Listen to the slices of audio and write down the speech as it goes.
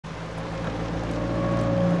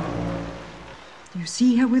You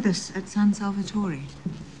see her with us at San Salvatore.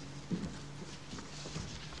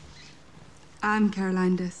 I'm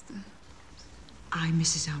Caroline Desta. I'm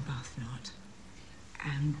Mrs. Arbuthnot.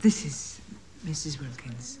 And this is Mrs.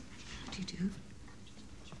 Wilkins. How do you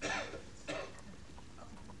do?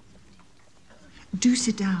 Do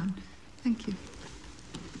sit down. Thank you.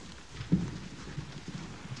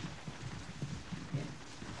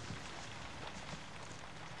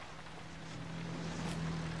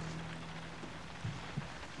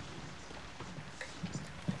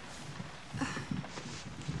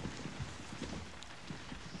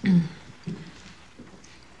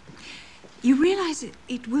 You realize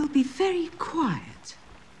it will be very quiet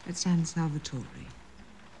at San Salvatore.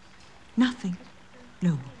 Nothing.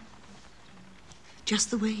 No one. Just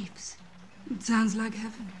the waves. It sounds like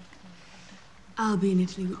heaven. I'll be in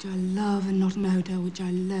Italy, which I love, and not in a hotel, which I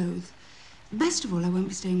loathe. Best of all, I won't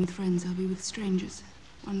be staying with friends. I'll be with strangers.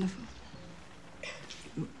 Wonderful.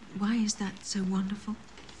 Why is that so wonderful?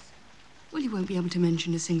 Well, you won't be able to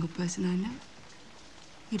mention a single person I know.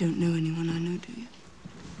 You don't know anyone I know, do you?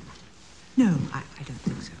 No, I don't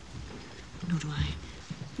think so. Nor do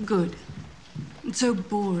I. Good. It's so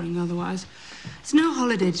boring otherwise. It's no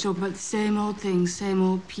holiday to talk about the same old things, same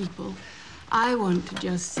old people. I want to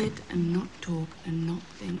just sit and not talk and not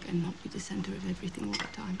think and not be the center of everything all the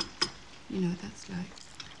time. You know what that's like.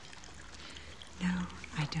 No,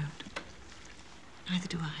 I don't. Neither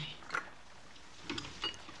do I.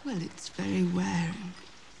 Well, it's very wearing.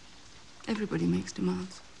 Everybody makes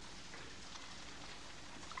demands.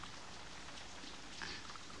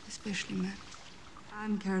 Especially men.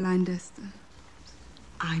 I'm Caroline Desta.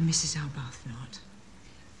 I'm Mrs. Arbuthnot.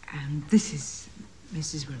 And this is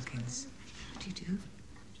Mrs. Wilkins. How do you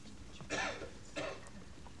do?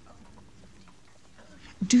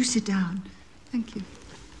 Do sit down. Thank you.